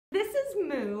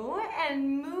Moo,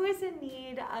 and Moo is in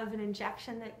need of an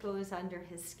injection that goes under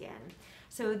his skin.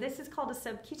 So this is called a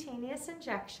subcutaneous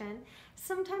injection.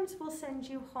 Sometimes we'll send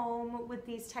you home with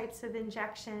these types of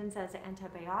injections as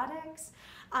antibiotics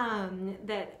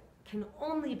that can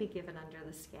only be given under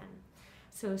the skin.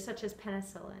 So such as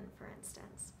penicillin, for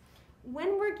instance.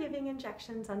 When we're giving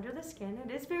injections under the skin,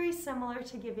 it is very similar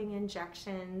to giving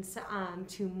injections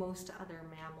to most other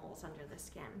mammals under the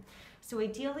skin. So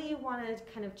ideally you want to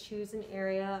kind of choose an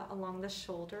area along the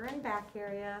shoulder and back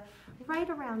area, right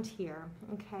around here,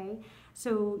 okay?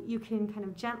 So you can kind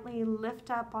of gently lift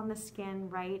up on the skin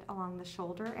right along the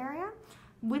shoulder area.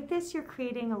 With this, you're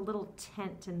creating a little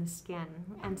tent in the skin,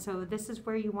 and so this is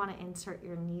where you want to insert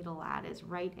your needle at, is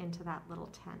right into that little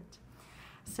tent.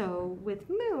 So with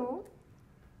Moo,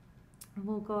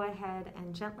 we'll go ahead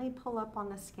and gently pull up on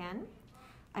the skin.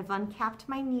 I've uncapped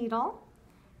my needle,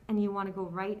 and you want to go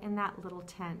right in that little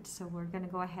tent. So we're going to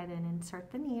go ahead and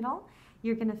insert the needle.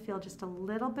 You're going to feel just a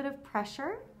little bit of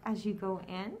pressure as you go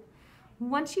in.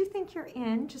 Once you think you're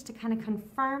in, just to kind of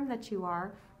confirm that you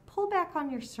are, pull back on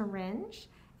your syringe,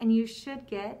 and you should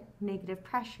get negative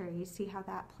pressure. You see how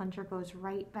that plunger goes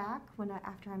right back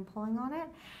after I'm pulling on it?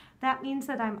 That means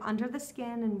that I'm under the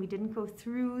skin and we didn't go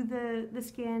through the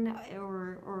skin,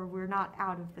 or we're not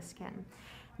out of the skin.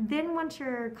 Then once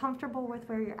you're comfortable with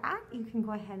where you're at, you can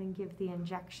go ahead and give the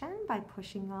injection by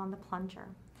pushing on the plunger.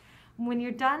 When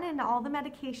you're done and all the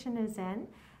medication is in,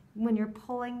 when you're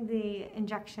pulling the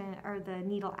injection or the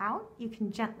needle out, you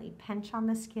can gently pinch on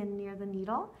the skin near the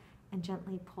needle and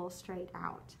gently pull straight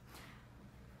out.